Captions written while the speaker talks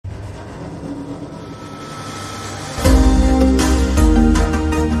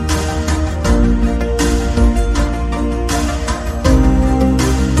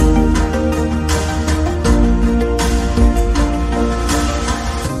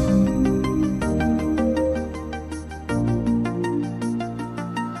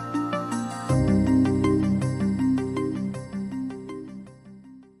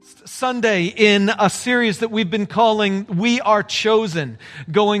Sunday in a series that we've been calling We Are Chosen,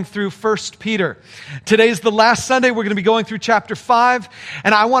 going through 1 Peter. Today's the last Sunday. We're going to be going through chapter 5,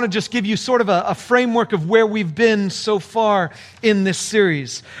 and I want to just give you sort of a framework of where we've been so far in this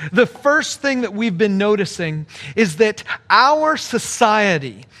series. The first thing that we've been noticing is that our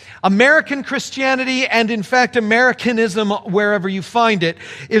society, American Christianity, and in fact Americanism, wherever you find it,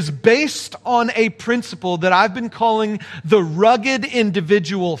 is based on a principle that I've been calling the rugged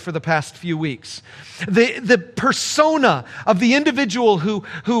individual for the past few weeks. The persona of the individual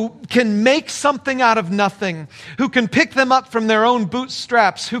who can make something out of nothing, who can pick them up from their own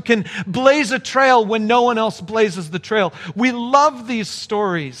bootstraps, who can blaze a trail when no one else blazes the trail. We love these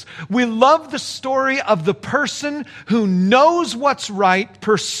stories. We love the story of the person who knows what's right,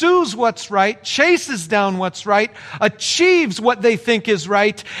 pursues what's right, chases down what's right, achieves what they think is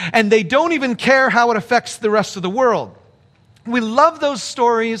right, and they don't even care how it affects the rest of the world. We love those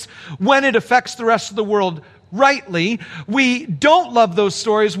stories when it affects the rest of the world rightly. We don't love those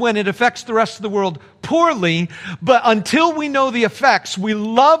stories when it affects the rest of the world poorly, but until we know the effects, we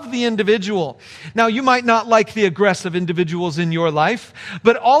love the individual. Now, you might not like the aggressive individuals in your life,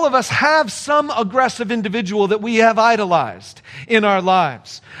 but all of us have some aggressive individual that we have idolized in our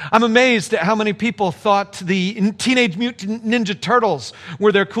lives. I'm amazed at how many people thought the Teenage Mutant Ninja Turtles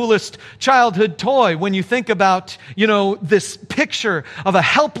were their coolest childhood toy when you think about, this picture of a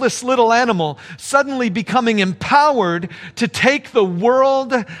helpless little animal suddenly becoming empowered to take the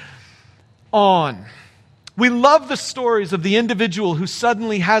world on. We love the stories of the individual who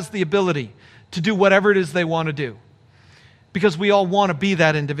suddenly has the ability to do whatever it is they want to do, because we all want to be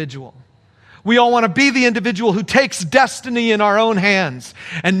that individual. We all want to be the individual who takes destiny in our own hands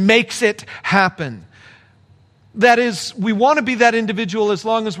and makes it happen. That is, we want to be that individual as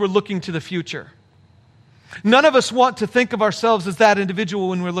long as we're looking to the future. None of us want to think of ourselves as that individual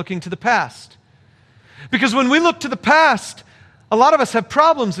when we're looking to the past. Because when we look to the past, a lot of us have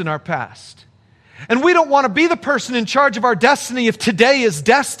problems in our past. And we don't want to be the person in charge of our destiny if today is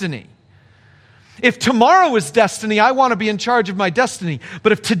destiny. If tomorrow is destiny, I want to be in charge of my destiny.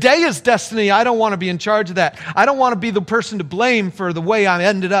 But if today is destiny, I don't want to be in charge of that. I don't want to be the person to blame for the way I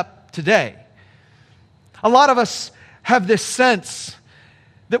ended up today. A lot of us have this sense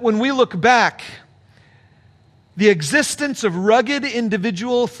that when we look back, the existence of rugged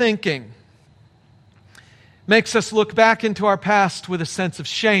individual thinking makes us look back into our past with a sense of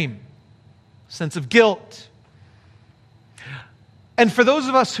shame, sense of guilt. And for those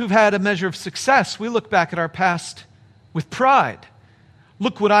of us who've had a measure of success, we look back at our past with pride.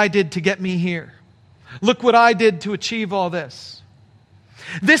 Look what I did to get me here. Look what I did to achieve all this.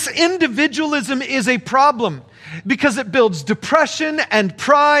 This individualism is a problem because it builds depression and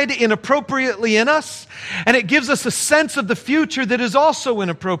pride inappropriately in us, and it gives us a sense of the future that is also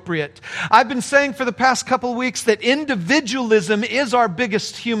inappropriate. I've been saying for the past couple of weeks that individualism is our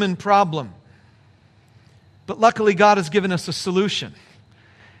biggest human problem. But luckily, God has given us a solution.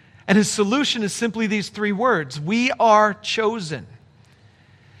 And His solution is simply these three words: we are chosen.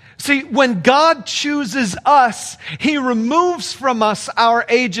 See, when God chooses us, He removes from us our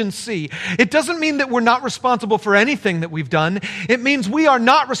agency. It doesn't mean that we're not responsible for anything that we've done. It means we are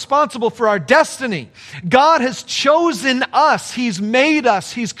not responsible for our destiny. God has chosen us. He's made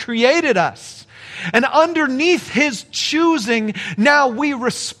us. He's created us. And underneath His choosing, now we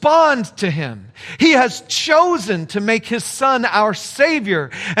respond to Him. He has chosen to make His Son our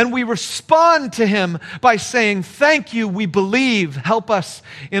Savior, and we respond to Him by saying, "Thank you, we believe. Help us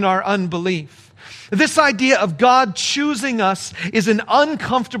in our unbelief." This idea of God choosing us is an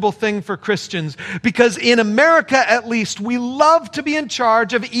uncomfortable thing for Christians, because in America, at least, we love to be in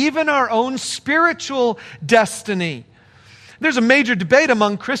charge of even our own spiritual destiny. There's a major debate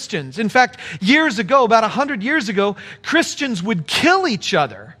among Christians. In fact, years ago, about 100 years ago, Christians would kill each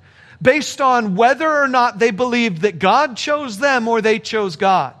other based on whether or not they believed that God chose them or they chose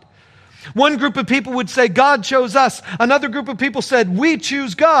God. One group of people would say, God chose us. Another group of people said, we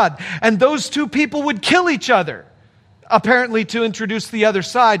choose God. And those two people would kill each other, apparently to introduce the other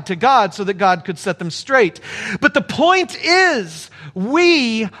side to God so that God could set them straight. But the point is,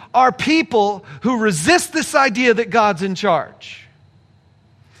 we are people who resist this idea that God's in charge.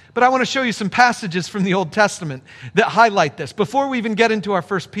 But I want to show you some passages from the Old Testament that highlight this before we even get into our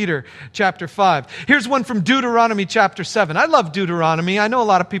 1 Peter chapter 5. Here's one from Deuteronomy chapter 7. I love Deuteronomy. I know a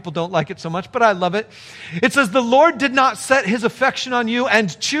lot of people don't like it so much, but I love it. It says, "The Lord did not set His affection on you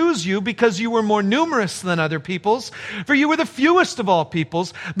and choose you because you were more numerous than other peoples, for you were the fewest of all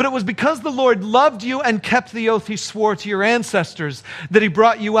peoples, but it was because the Lord loved you and kept the oath He swore to your ancestors, that He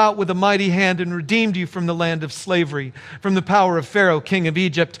brought you out with a mighty hand and redeemed you from the land of slavery, from the power of Pharaoh, king of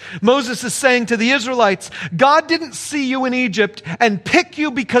Egypt. Moses is saying to the Israelites, God didn't see you in Egypt and pick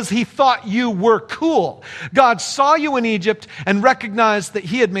you because he thought you were cool. God saw you in Egypt and recognized that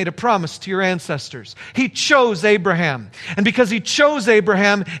he had made a promise to your ancestors. He chose Abraham. And because he chose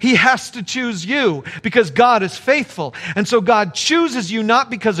Abraham, he has to choose you because God is faithful. And so God chooses you not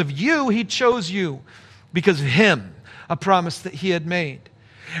because of you, he chose you because of him, a promise that he had made.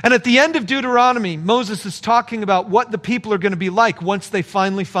 And at the end of Deuteronomy, Moses is talking about what the people are going to be like once they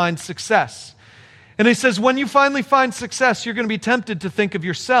finally find success. And he says, when you finally find success, you're going to be tempted to think of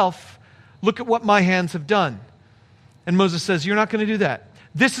yourself, look at what my hands have done. And Moses says, you're not going to do that.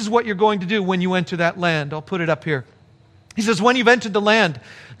 This is what you're going to do when you enter that land. I'll put it up here. He says, when you've entered the land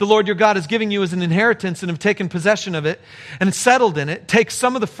the Lord your God is giving you as an inheritance and have taken possession of it and settled in it, take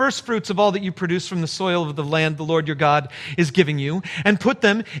some of the first fruits of all that you produce from the soil of the land the Lord your God is giving you and put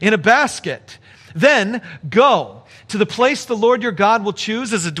them in a basket. Then go to the place the Lord your God will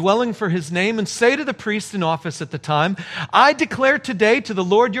choose as a dwelling for his name and say to the priest in office at the time, I declare today to the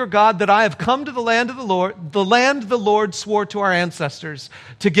Lord your God that I have come to the land of the land the Lord swore to our ancestors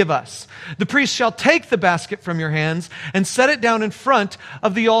to give us. The priest shall take the basket from your hands and set it down in front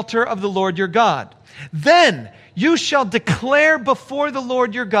of the altar of the Lord your God. Then you shall declare before the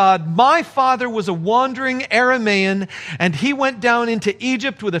Lord your God, my father was a wandering Aramean, and he went down into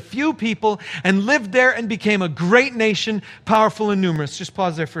Egypt with a few people and lived there and became a great nation, powerful and numerous. Just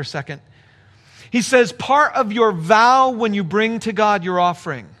pause there for a second. He says, part of your vow when you bring to God your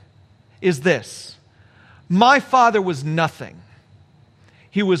offering is this. My father was nothing.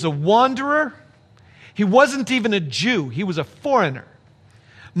 He was a wanderer. He wasn't even a Jew. He was a foreigner.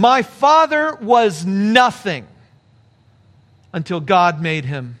 My father was nothing until God made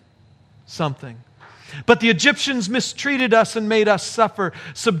him something. But the Egyptians mistreated us and made us suffer,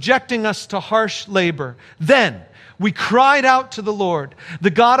 subjecting us to harsh labor. Then we cried out to the Lord,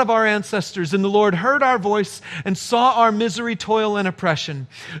 the God of our ancestors, and the Lord heard our voice and saw our misery, toil, and oppression.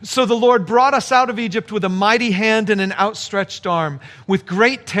 So the Lord brought us out of Egypt with a mighty hand and an outstretched arm, with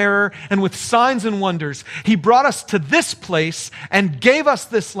great terror and with signs and wonders. He brought us to this place and gave us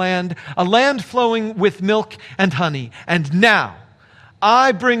this land, a land flowing with milk and honey. And now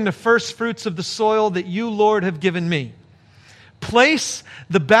I bring the first fruits of the soil that you, Lord, have given me. Place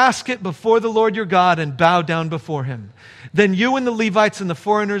the basket before the Lord your God and bow down before him. Then you and the Levites and the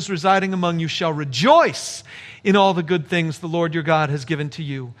foreigners residing among you shall rejoice in all the good things the Lord your God has given to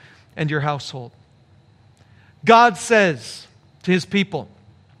you and your household. God says to his people,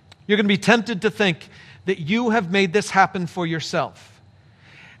 you're going to be tempted to think that you have made this happen for yourself.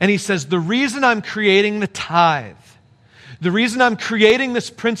 And he says, the reason I'm creating the tithe, the reason I'm creating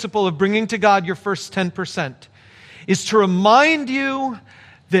this principle of bringing to God your first 10%, is to remind you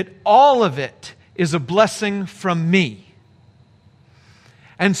that all of it is a blessing from me.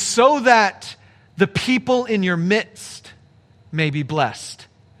 And so that the people in your midst may be blessed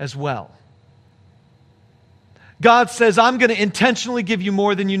as well. God says, I'm going to intentionally give you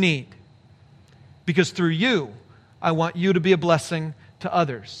more than you need, because through you, I want you to be a blessing to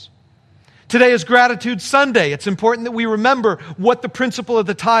others. Today is Gratitude Sunday. It's important that we remember what the principle of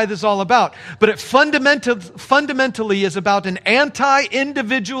the tithe is all about. But it fundamentally is about an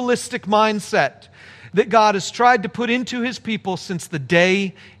anti-individualistic mindset that God has tried to put into his people since the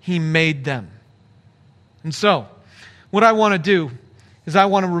day he made them. And so, what I want to do is I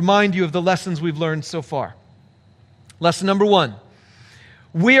want to remind you of the lessons we've learned so far. Lesson number 1,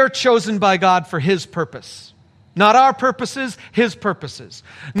 we are chosen by God for his purpose. Not our purposes, his purposes.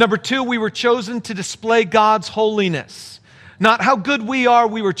 Number 2, we were chosen to display God's holiness. Not how good we are,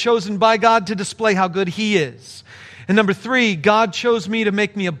 we were chosen by God to display how good he is. And number 3, God chose me to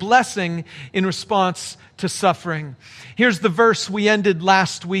make me a blessing in response to suffering. Here's the verse we ended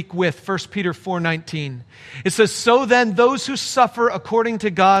last week with, 1 Peter 4:19. It says, so then those who suffer according to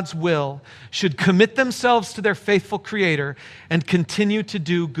God's will should commit themselves to their faithful Creator and continue to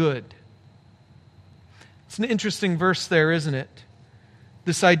do good. It's an interesting verse there, isn't it?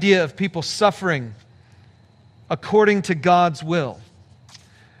 This idea of people suffering according to God's will.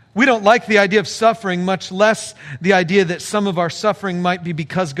 We don't like the idea of suffering, much less the idea that some of our suffering might be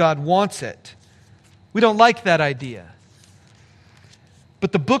because God wants it. We don't like that idea.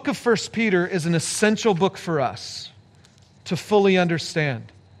 But the book of 1 Peter is an essential book for us to fully understand,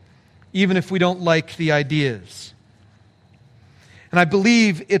 even if we don't like the ideas. And I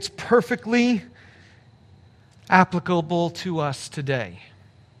believe it's perfectly applicable to us today.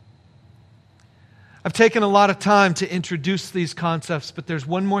 I've taken a lot of time to introduce these concepts, but there's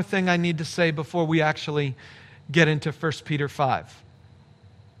one more thing I need to say before we actually get into 1 Peter 5.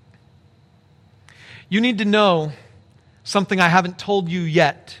 You need to know something I haven't told you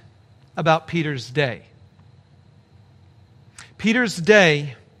yet about Peter's day. Peter's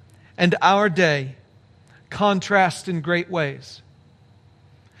day and our day contrast in great ways.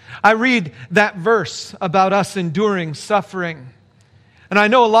 I read that verse about us enduring suffering, and I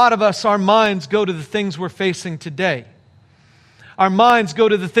know a lot of us, our minds go to the things we're facing today. Our minds go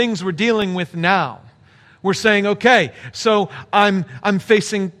to the things we're dealing with now. We're saying, okay, so I'm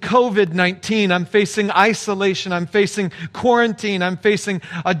facing COVID-19, I'm facing isolation, I'm facing quarantine, I'm facing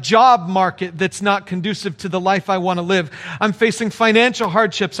a job market that's not conducive to the life I want to live. I'm facing financial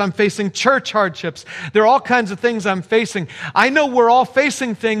hardships, I'm facing church hardships. There are all kinds of things I'm facing. I know we're all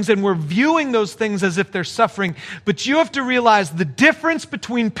facing things and we're viewing those things as if they're suffering, but you have to realize the difference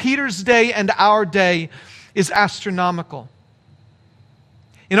between Peter's day and our day is astronomical.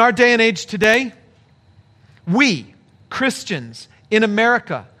 In our day and age today, we, Christians in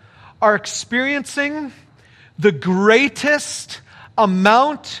America, are experiencing the greatest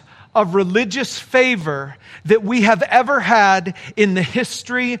amount of religious favor that we have ever had in the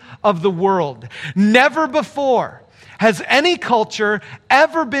history of the world. Never before has any culture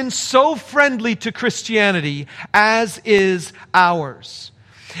ever been so friendly to Christianity as is ours.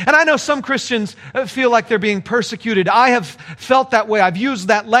 And I know some Christians feel like they're being persecuted. I have felt that way. I've used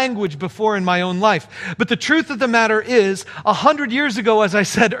that language before in my own life. But the truth of the matter is, 100 years ago, as I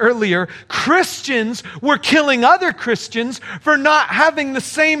said earlier, Christians were killing other Christians for not having the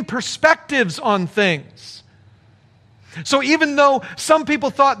same perspectives on things. So even though some people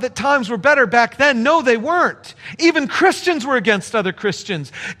thought that times were better back then, no, they weren't. Even Christians were against other Christians.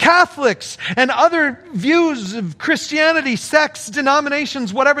 Catholics and other views of Christianity, sects,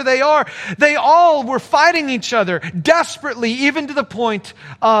 denominations, whatever they are, they all were fighting each other desperately, even to the point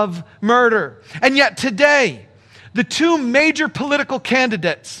of murder. And yet today, the two major political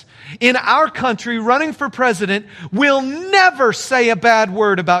candidates in our country running for president will never say a bad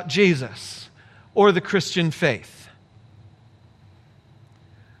word about Jesus or the Christian faith.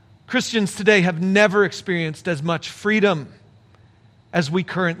 Christians today have never experienced as much freedom as we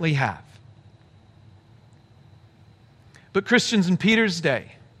currently have. But Christians in Peter's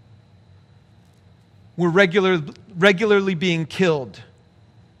day were regularly being killed,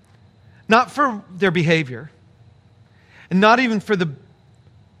 not for their behavior, and not even for the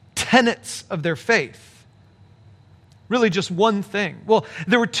tenets of their faith. Really just one thing. Well,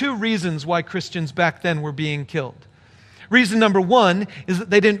 there were two reasons why Christians back then were being killed. Reason number one is that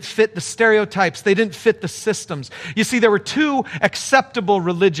they didn't fit the stereotypes. They didn't fit the systems. You see, there were two acceptable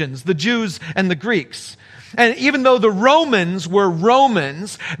religions, the Jews and the Greeks. And even though the Romans were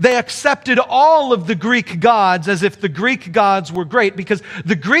Romans, they accepted all of the Greek gods as if the Greek gods were great, because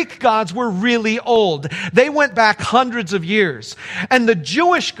the Greek gods were really old. They went back hundreds of years. And the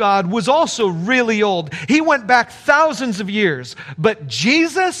Jewish God was also really old. He went back thousands of years. But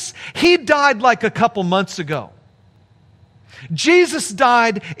Jesus, he died like a couple months ago. Jesus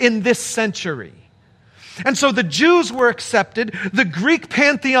died in this century. And so the Jews were accepted, the Greek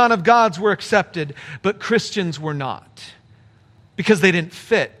pantheon of gods were accepted, but Christians were not, because they didn't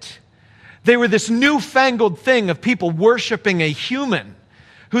fit. They were this newfangled thing of people worshiping a human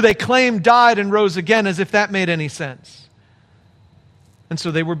who they claimed died and rose again, as if that made any sense. And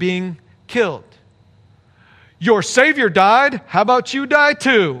so they were being killed. Your Savior died, how about you die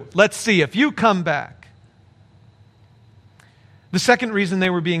too? Let's see if you come back. The second reason they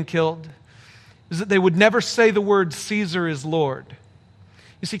were being killed is that they would never say the word Caesar is Lord.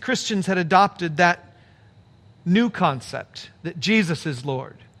 You see, Christians had adopted that new concept that Jesus is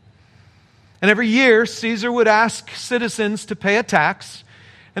Lord. And every year, Caesar would ask citizens to pay a tax,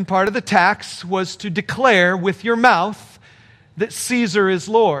 and part of the tax was to declare with your mouth that Caesar is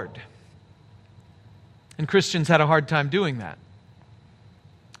Lord. And Christians had a hard time doing that.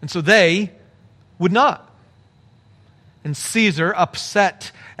 And so they would not. And Caesar,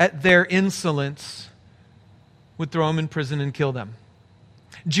 upset at their insolence, would throw them in prison and kill them.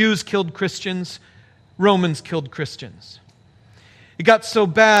 Jews killed Christians. Romans killed Christians. It got so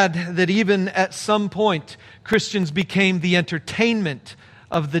bad that even at some point, Christians became the entertainment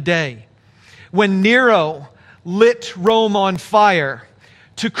of the day. When Nero lit Rome on fire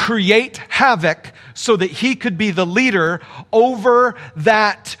to create havoc so that he could be the leader over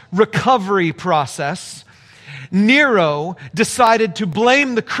that recovery process, Nero decided to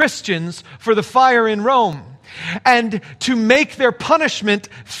blame the Christians for the fire in Rome. And to make their punishment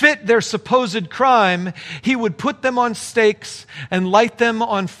fit their supposed crime, he would put them on stakes and light them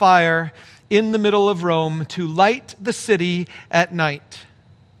on fire in the middle of Rome to light the city at night.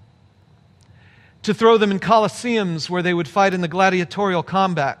 To throw them in colosseums where they would fight in the gladiatorial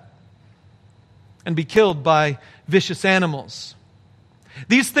combat. and be killed by vicious animals.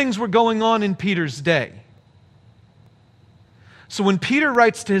 These things were going on in Peter's day. So when Peter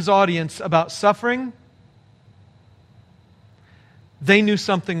writes to his audience about suffering, they knew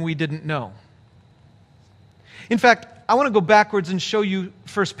something we didn't know. In fact, I want to go backwards and show you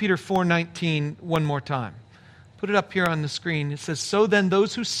 1 Peter 4:19 one more time. Put it up here on the screen. It says, "So then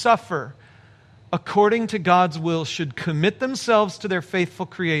those who suffer according to God's will should commit themselves to their faithful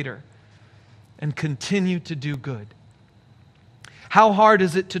Creator and continue to do good." How hard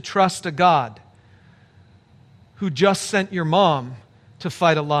is it to trust a God who just sent your mom to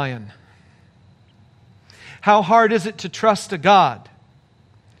fight a lion? How hard is it to trust a God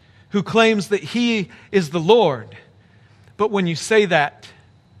who claims that He is the Lord, but when you say that,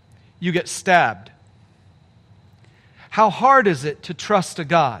 you get stabbed? How hard is it to trust a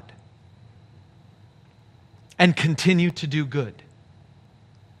God and continue to do good?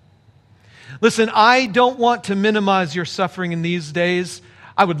 Listen, I don't want to minimize your suffering in these days.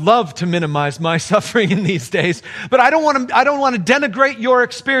 I would love to minimize my suffering in these days, but I don't want to denigrate your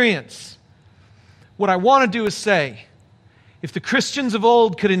experience. What I want to do is say, if the Christians of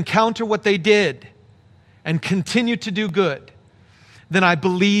old could encounter what they did and continue to do good, then I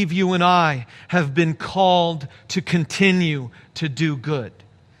believe you and I have been called to continue to do good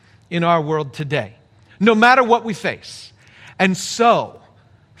in our world today, no matter what we face. And so,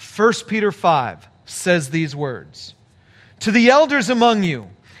 1 Peter 5 says these words, "To the elders among you."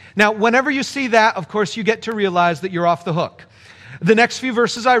 Now, whenever you see that, of course, you get to realize that you're off the hook. The next few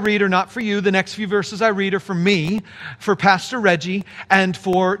verses I read are not for you. The next few verses I read are for me, for Pastor Reggie, and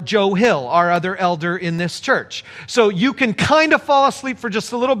for Joe Hill, our other elder in this church. So you can kind of fall asleep for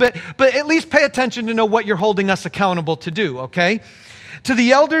just a little bit, but at least pay attention to know what you're holding us accountable to do, okay? "To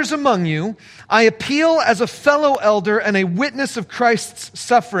the elders among you, I appeal as a fellow elder and a witness of Christ's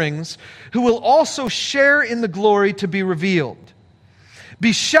sufferings, who will also share in the glory to be revealed.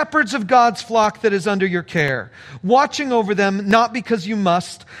 Be shepherds of God's flock that is under your care, watching over them not because you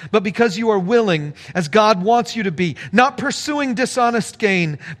must, but because you are willing, as God wants you to be, not pursuing dishonest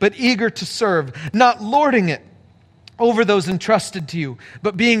gain, but eager to serve, not lording it over those entrusted to you,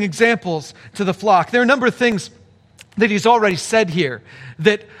 but being examples to the flock." There are a number of things that he's already said here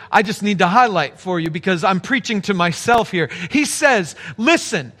that I just need to highlight for you because I'm preaching to myself here. He says,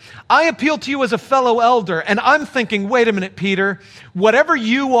 listen, I appeal to you as a fellow elder, and I'm thinking, wait a minute, Peter, whatever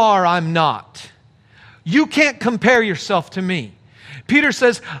you are, I'm not. You can't compare yourself to me. Peter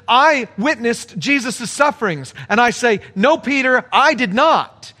says, I witnessed Jesus' sufferings, and I say, no, Peter, I did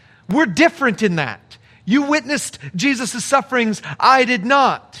not. We're different in that. You witnessed Jesus' sufferings, I did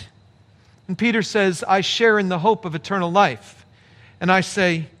not. And Peter says, I share in the hope of eternal life. And I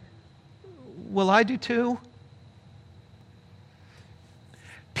say, well, I do too.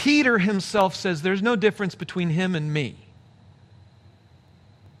 Peter himself says there's no difference between him and me.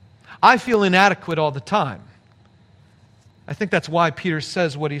 I feel inadequate all the time. I think that's why Peter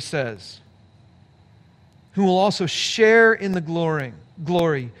says what he says. Who will also share in the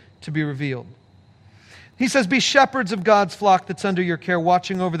glory to be revealed. He says, be shepherds of God's flock that's under your care,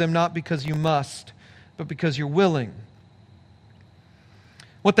 watching over them not because you must, but because you're willing.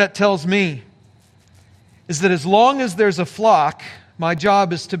 What that tells me is that as long as there's a flock, my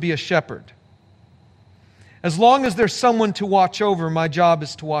job is to be a shepherd. As long as there's someone to watch over, my job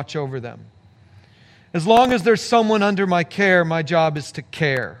is to watch over them. As long as there's someone under my care, my job is to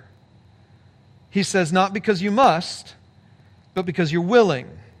care. He says, not because you must, but because you're willing.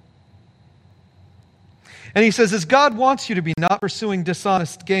 And he says, as God wants you to be, not pursuing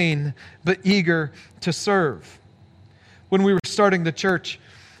dishonest gain, but eager to serve. When we were starting the church,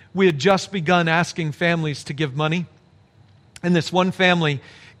 we had just begun asking families to give money. And this one family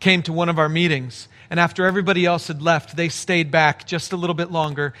came to one of our meetings. And after everybody else had left, they stayed back just a little bit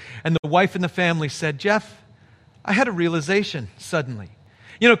longer. And the wife in the family said, Jeff, I had a realization suddenly.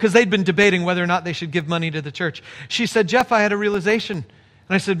 You know, because they'd been debating whether or not they should give money to the church. She said, Jeff, I had a realization.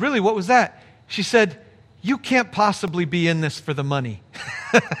 And I said, really, what was that? She said, you can't possibly be in this for the money.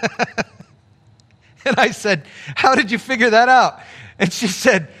 And I said, how did you figure that out? And she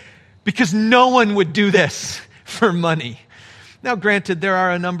said, because no one would do this for money. Now, granted, there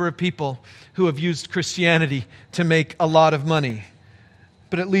are a number of people who have used Christianity to make a lot of money.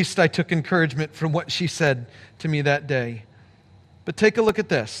 But at least I took encouragement from what she said to me that day. But take a look at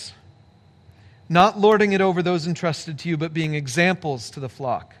this. Not lording it over those entrusted to you, but being examples to the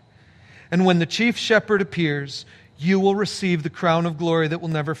flock. And when the chief shepherd appears, you will receive the crown of glory that will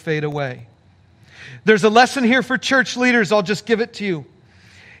never fade away. There's a lesson here for church leaders. I'll just give it to you.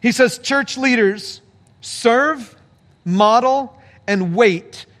 He says, church leaders serve, model, and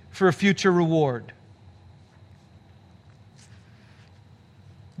wait for a future reward.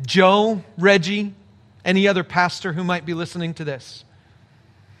 Joe, Reggie, any other pastor who might be listening to this.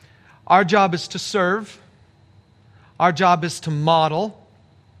 Our job is to serve. Our job is to model.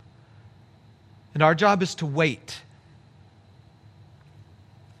 And our job is to wait.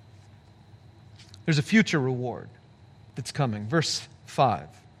 There's a future reward that's coming. Verse 5.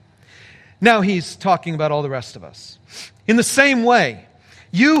 Now he's talking about all the rest of us. In the same way,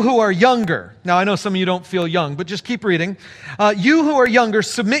 you who are younger, now I know some of you don't feel young, but just keep reading. You who are younger,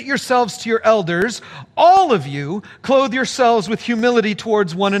 submit yourselves to your elders. All of you, clothe yourselves with humility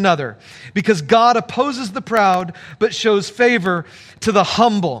towards one another, because God opposes the proud, but shows favor to the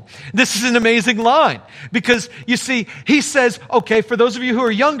humble. This is an amazing line, because you see, he says, okay, for those of you who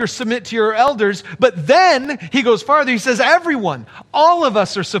are younger, submit to your elders, but then he goes farther, he says, everyone, all of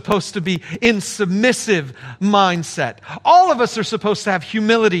us are supposed to be in submissive mindset. All of us are supposed to have humility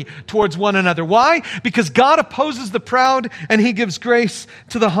towards one another. Why? Because God opposes the proud and he gives grace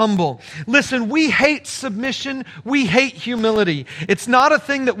to the humble. Listen, we hate submission. We hate humility. It's not a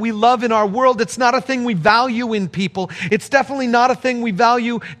thing that we love in our world. It's not a thing we value in people. It's definitely not a thing we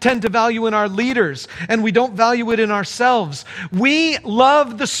tend to value in our leaders, and we don't value it in ourselves. We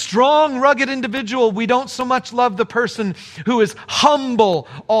love the strong, rugged individual. We don't so much love the person who is humble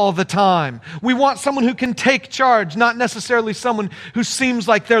all the time. We want someone who can take charge, not necessarily someone who seems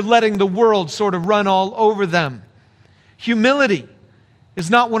like they're letting the world sort of run all over them. Humility is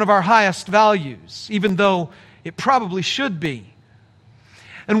not one of our highest values, even though it probably should be.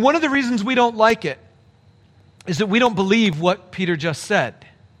 And one of the reasons we don't like it is that we don't believe what Peter just said.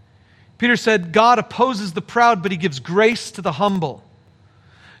 Peter said, God opposes the proud, but he gives grace to the humble.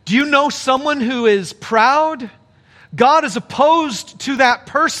 Do you know someone who is proud? God is opposed to that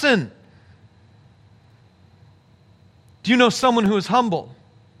person. Do you know someone who is humble?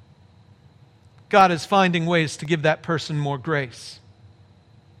 God is finding ways to give that person more grace.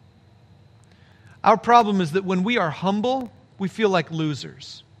 Our problem is that when we are humble, we feel like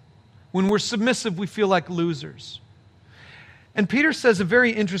losers. When we're submissive, we feel like losers. And Peter says a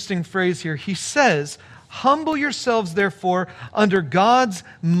very interesting phrase here. He says, humble yourselves, therefore, under God's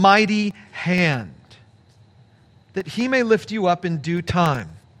mighty hand, that he may lift you up in due time.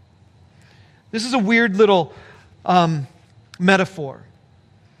 This is a weird little metaphor.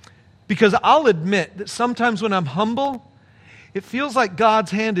 Because I'll admit that sometimes when I'm humble, it feels like God's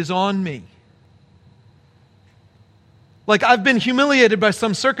hand is on me. Like I've been humiliated by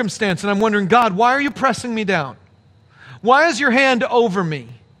some circumstance and I'm wondering, God, why are you pressing me down? Why is your hand over me?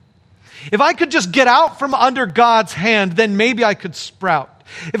 If I could just get out from under God's hand, then maybe I could sprout.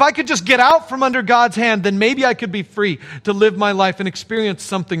 If I could just get out from under God's hand, then maybe I could be free to live my life and experience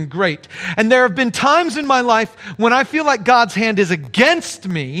something great. And there have been times in my life when I feel like God's hand is against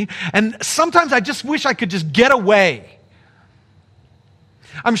me, and sometimes I just wish I could just get away.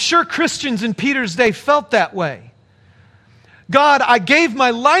 I'm sure Christians in Peter's day felt that way. God, I gave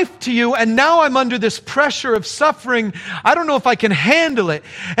my life to you, and now I'm under this pressure of suffering. I don't know if I can handle it.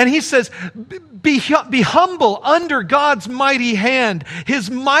 And he says, be humble under God's mighty hand. His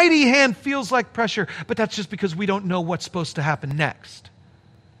mighty hand feels like pressure, but that's just because we don't know what's supposed to happen next.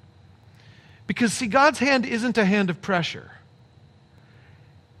 Because, see, God's hand isn't a hand of pressure.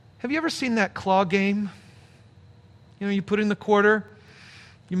 Have you ever seen that claw game? You know, you put in the quarter,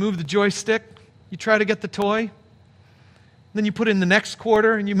 you move the joystick, you try to get the toy. Then you put in the next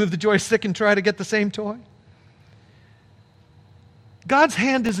quarter and you move the joystick and try to get the same toy. God's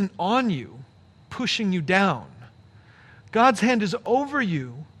hand isn't on you, pushing you down. God's hand is over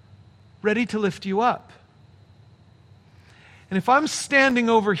you, ready to lift you up. And if I'm standing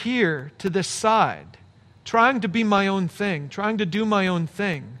over here to this side, trying to be my own thing, trying to do my own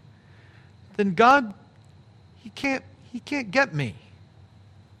thing, then God, He can't get me.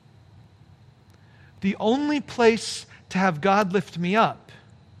 The only place to have God lift me up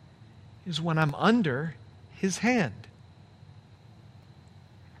is when I'm under His hand.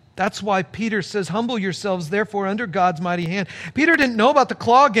 That's why Peter says, humble yourselves, therefore, under God's mighty hand. Peter didn't know about the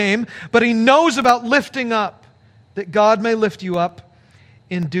claw game, but he knows about lifting up, that God may lift you up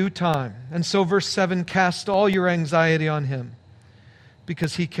in due time. And so, verse 7, cast all your anxiety on Him,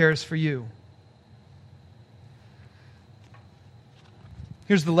 because He cares for you.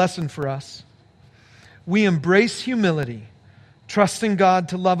 Here's the lesson for us. We embrace humility, trusting God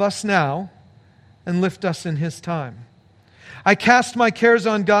to love us now and lift us in His time. I cast my cares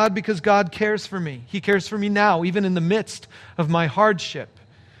on God because God cares for me. He cares for me now, even in the midst of my hardship.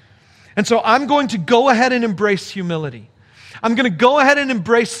 And so I'm going to go ahead and embrace humility. I'm going to go ahead and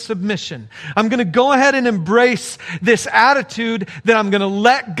embrace submission. I'm going to go ahead and embrace this attitude that I'm going to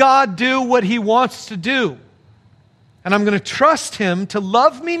let God do what He wants to do. And I'm going to trust Him to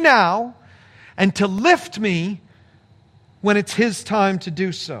love me now and to lift me when it's His time to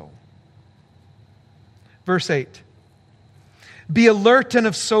do so. Verse 8. Be alert and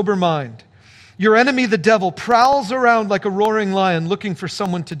of sober mind. Your enemy, the devil, prowls around like a roaring lion looking for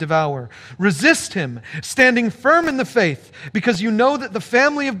someone to devour. Resist him, standing firm in the faith, because you know that the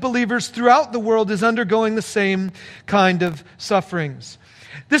family of believers throughout the world is undergoing the same kind of sufferings.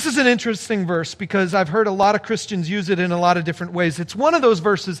 This is an interesting verse because I've heard a lot of Christians use it in a lot of different ways. It's one of those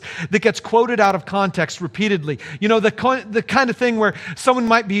verses that gets quoted out of context repeatedly. You know, the kind of thing where someone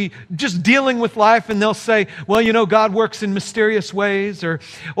might be just dealing with life and they'll say, well, you know, God works in mysterious ways, or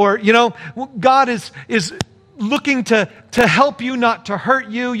you know, God is looking to help you, not to hurt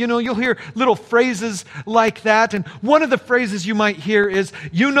you. You know, you'll hear little phrases like that. And one of the phrases you might hear is,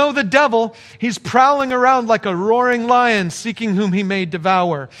 you know the devil, he's prowling around like a roaring lion, seeking whom he may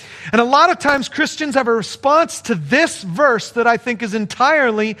devour. And a lot of times Christians have a response to this verse that I think is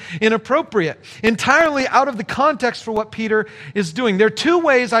entirely inappropriate, entirely out of the context for what Peter is doing. There are two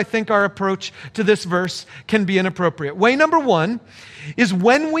ways I think our approach to this verse can be inappropriate. Way number one is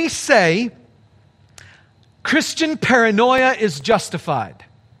when we say, Christian paranoia is justified.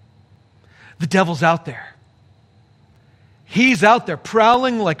 The devil's out there. He's out there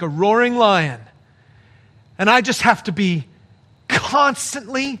prowling like a roaring lion. And I just have to be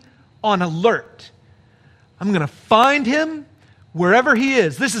constantly on alert. I'm going to find him wherever he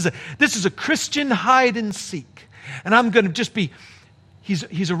is. This is a Christian hide and seek. And I'm going to just be,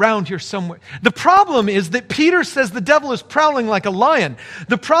 he's around here somewhere. The problem is that Peter says the devil is prowling like a lion.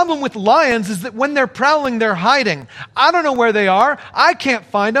 The problem with lions is that when they're prowling, they're hiding. I don't know where they are. I can't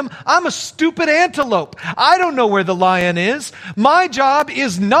find them. I'm a stupid antelope. I don't know where the lion is. My job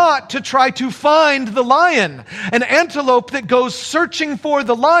is not to try to find the lion. An antelope that goes searching for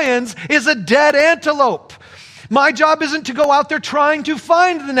the lions is a dead antelope. My job isn't to go out there trying to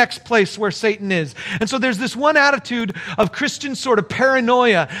find the next place where Satan is. And so there's this one attitude of Christian sort of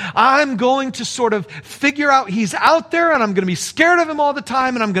paranoia. I'm going to sort of figure out he's out there and I'm going to be scared of him all the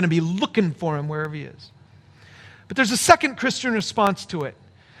time and I'm going to be looking for him wherever he is. But there's a second Christian response to it.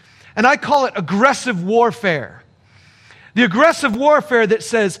 And I call it aggressive warfare. The aggressive warfare that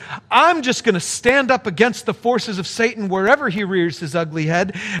says, I'm just going to stand up against the forces of Satan wherever he rears his ugly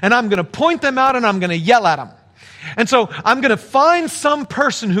head, and I'm going to point them out and I'm going to yell at him. And so I'm going to find some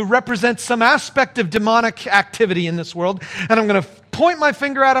person who represents some aspect of demonic activity in this world, and I'm going to point my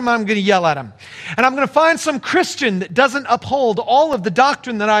finger at him, and I'm going to yell at him. And I'm going to find some Christian that doesn't uphold all of the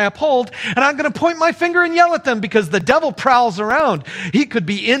doctrine that I uphold, and I'm going to point my finger and yell at them because the devil prowls around. He could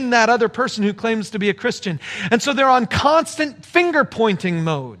be in that other person who claims to be a Christian. And so they're on constant finger-pointing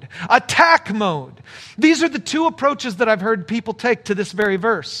mode, attack mode. These are the two approaches that I've heard people take to this very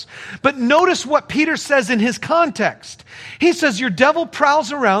verse. But notice what Peter says in his context. He says, your devil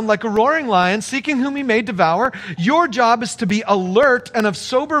prowls around like a roaring lion, seeking whom he may devour. Your job is to be alert and of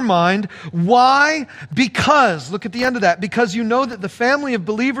sober mind. Why? Because, look at the end of that, because you know that the family of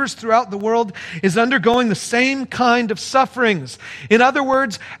believers throughout the world is undergoing the same kind of sufferings. In other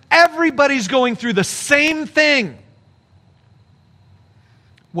words, everybody's going through the same thing.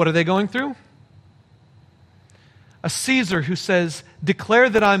 What are they going through? A Caesar who says, declare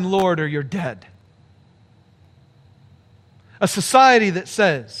that I'm Lord or you're dead. A society that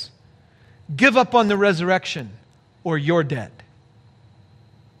says, give up on the resurrection or you're dead.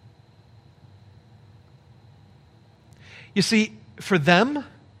 You see, for them,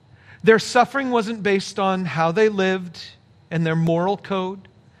 their suffering wasn't based on how they lived and their moral code.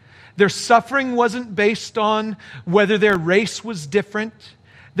 Their suffering wasn't based on whether their race was different.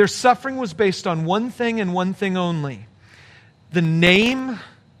 Their suffering was based on one thing and one thing only: the name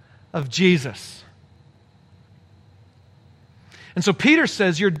of Jesus. And so Peter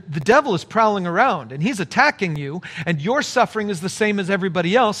says the devil is prowling around and he's attacking you, and your suffering is the same as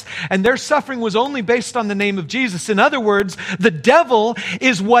everybody else, and their suffering was only based on the name of Jesus. In other words, the devil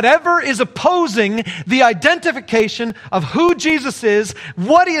is whatever is opposing the identification of who Jesus is,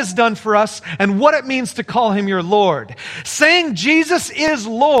 what he has done for us, and what it means to call him your Lord. Saying Jesus is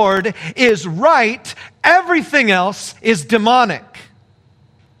Lord is right. Everything else is demonic.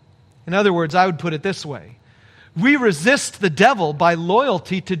 In other words, I would put it this way: we resist the devil by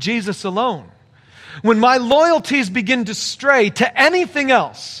loyalty to Jesus alone. When my loyalties begin to stray to anything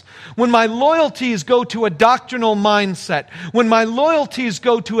else, when my loyalties go to a doctrinal mindset, when my loyalties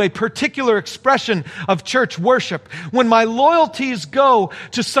go to a particular expression of church worship, when my loyalties go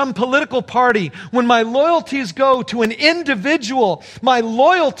to some political party, when my loyalties go to an individual, my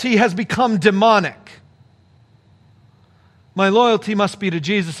loyalty has become demonic. My loyalty must be to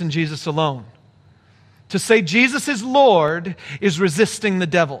Jesus and Jesus alone. To say Jesus is Lord is resisting the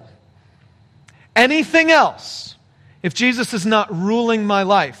devil. Anything else, if Jesus is not ruling my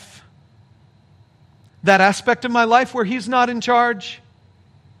life, that aspect of my life where He's not in charge,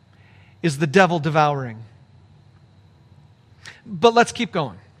 is the devil devouring. But let's keep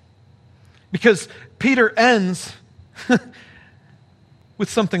going. Because Peter ends with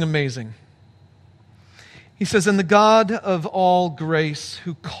something amazing. He says, "And the God of all grace,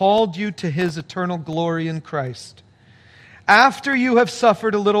 who called you to His eternal glory in Christ, after you have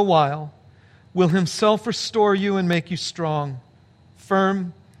suffered a little while, will Himself restore you and make you strong,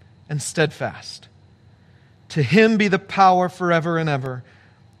 firm, and steadfast. To Him be the power forever and ever.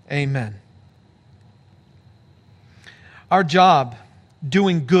 Amen." Our job,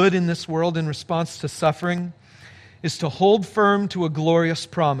 doing good in this world in response to suffering, is to hold firm to a glorious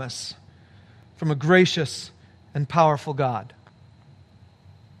promise from a gracious and powerful God.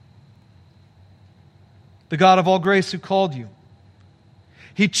 The God of all grace who called you.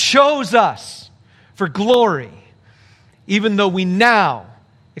 He chose us for glory, even though we now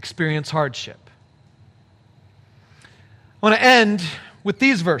experience hardship. I want to end with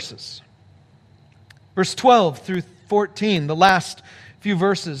these verses. Verse 12 through 14, the last few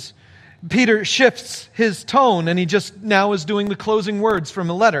verses. Peter shifts his tone, and he just now is doing the closing words from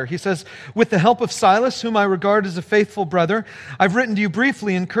a letter. He says, "With the help of Silas, whom I regard as a faithful brother, I've written to you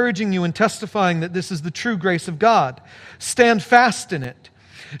briefly, encouraging you and testifying that this is the true grace of God. Stand fast in it.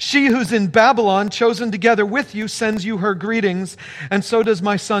 She who's in Babylon, chosen together with you, sends you her greetings, and so does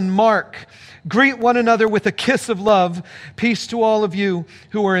my son Mark. Greet one another with a kiss of love. Peace to all of you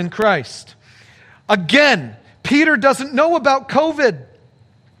who are in Christ." Again, Peter doesn't know about COVID.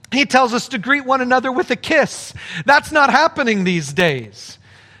 He tells us to greet one another with a kiss. That's not happening these days.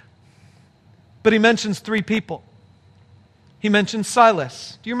 But he mentions three people. He mentions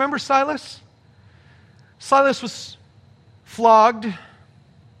Silas. Do you remember Silas? Silas was flogged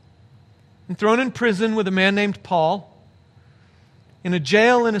and thrown in prison with a man named Paul in a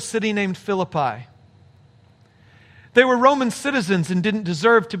jail in a city named Philippi. They were Roman citizens and didn't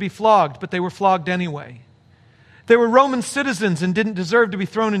deserve to be flogged, but they were flogged anyway. They were Roman citizens and didn't deserve to be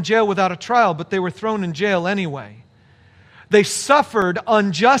thrown in jail without a trial, but they were thrown in jail anyway. They suffered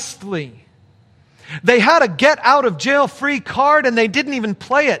unjustly. They had a get out of jail free card and they didn't even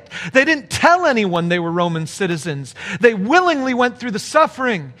play it. They didn't tell anyone they were Roman citizens. They willingly went through the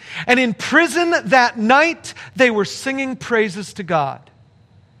suffering. And in prison that night, they were singing praises to God.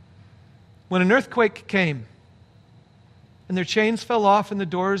 When an earthquake came and their chains fell off and the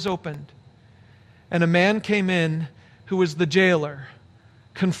doors opened, and a man came in who was the jailer,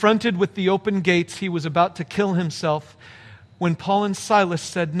 confronted with the open gates, he was about to kill himself when Paul and Silas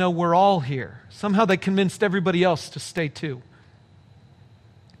said, "No, we're all here." Somehow they convinced everybody else to stay too.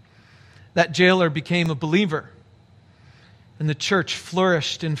 That jailer became a believer, and the church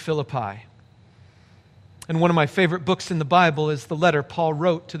flourished in Philippi. And one of my favorite books in the Bible is the letter Paul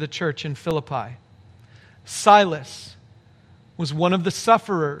wrote to the church in Philippi. Silas was one of the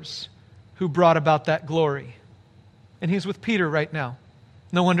sufferers who brought about that glory. And he's with Peter right now.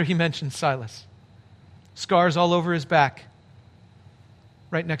 No wonder he mentioned Silas. Scars all over his back,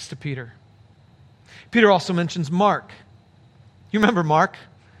 right next to Peter. Peter also mentions Mark. You remember Mark?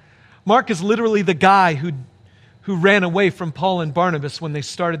 Mark is literally the guy who ran away from Paul and Barnabas when they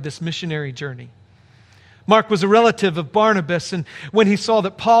started this missionary journey. Mark was a relative of Barnabas, and when he saw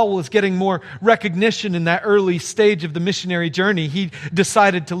that Paul was getting more recognition in that early stage of the missionary journey, he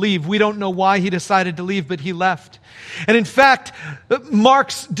decided to leave. We don't know why he decided to leave, but he left. And in fact,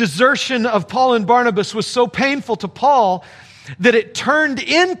 Mark's desertion of Paul and Barnabas was so painful to Paul that it turned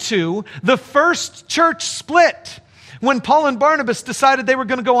into the first church split. When Paul and Barnabas decided they were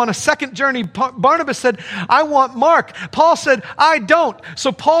going to go on a second journey, Barnabas said, "I want Mark." Paul said, "I don't."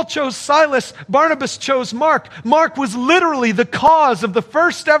 So Paul chose Silas, Barnabas chose Mark. Mark was literally the cause of the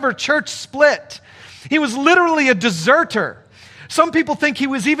first ever church split. He was literally a deserter. Some people think he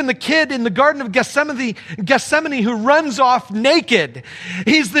was even the kid in the Garden of Gethsemane who runs off naked.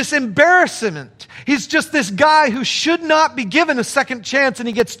 He's this embarrassment. He's just this guy who should not be given a second chance, and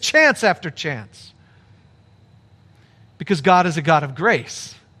he gets chance after chance. Because God is a God of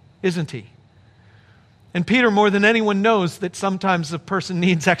grace, isn't He? And Peter, more than anyone, knows that sometimes a person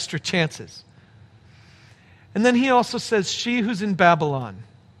needs extra chances. And then he also says, "She who's in Babylon."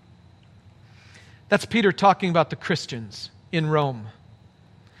 That's Peter talking about the Christians in Rome.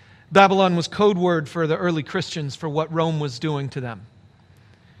 Babylon was code word for the early Christians for what Rome was doing to them.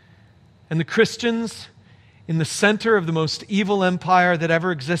 And the Christians in the center of the most evil empire that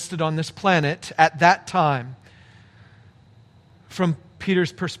ever existed on this planet at that time, from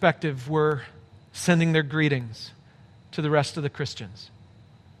Peter's perspective, were sending their greetings to the rest of the Christians.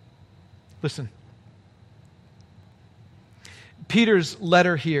 Listen. Peter's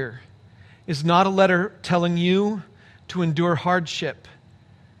letter here is not a letter telling you to endure hardship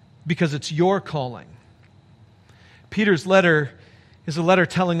because it's your calling. Peter's letter is a letter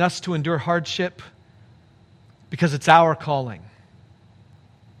telling us to endure hardship because it's our calling.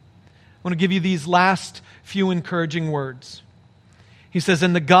 I want to give you these last few encouraging words. He says,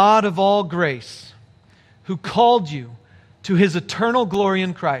 "And the God of all grace, who called you to his eternal glory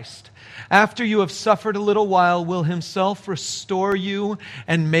in Christ, after you have suffered a little while, will himself restore you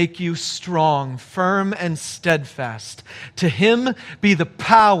and make you strong, firm, and steadfast. To him be the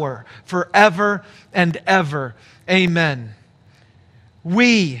power forever and ever. Amen."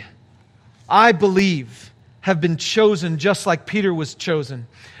 We, I believe, have been chosen just like Peter was chosen,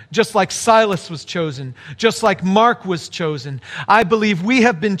 just like Silas was chosen, just like Mark was chosen. I believe we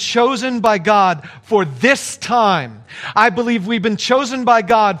have been chosen by God for this time. I believe we've been chosen by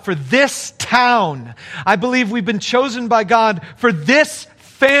God for this town. I believe we've been chosen by God for this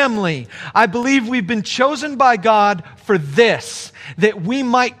family. I believe we've been chosen by God for this, that we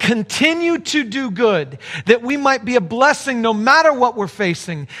might continue to do good, that we might be a blessing no matter what we're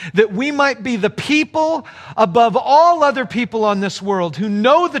facing, that we might be the people above all other people on this world who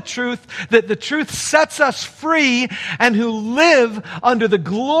know the truth, that the truth sets us free, and who live under the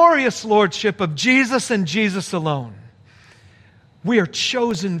glorious lordship of Jesus and Jesus alone. We are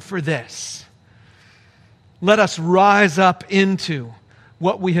chosen for this. Let us rise up into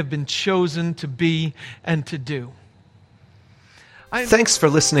what we have been chosen to be and to do. Thanks for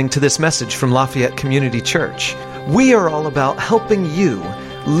listening to this message from Lafayette Community Church. We are all about helping you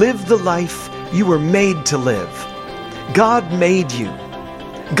live the life you were made to live. God made you.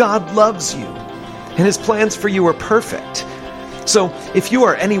 God loves you. And his plans for you are perfect. So if you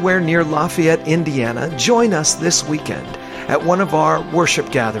are anywhere near Lafayette, Indiana, join us this weekend at one of our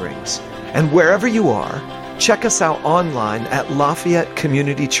worship gatherings. And wherever you are, check us out online at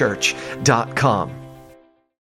LafayetteCommunityChurch.com.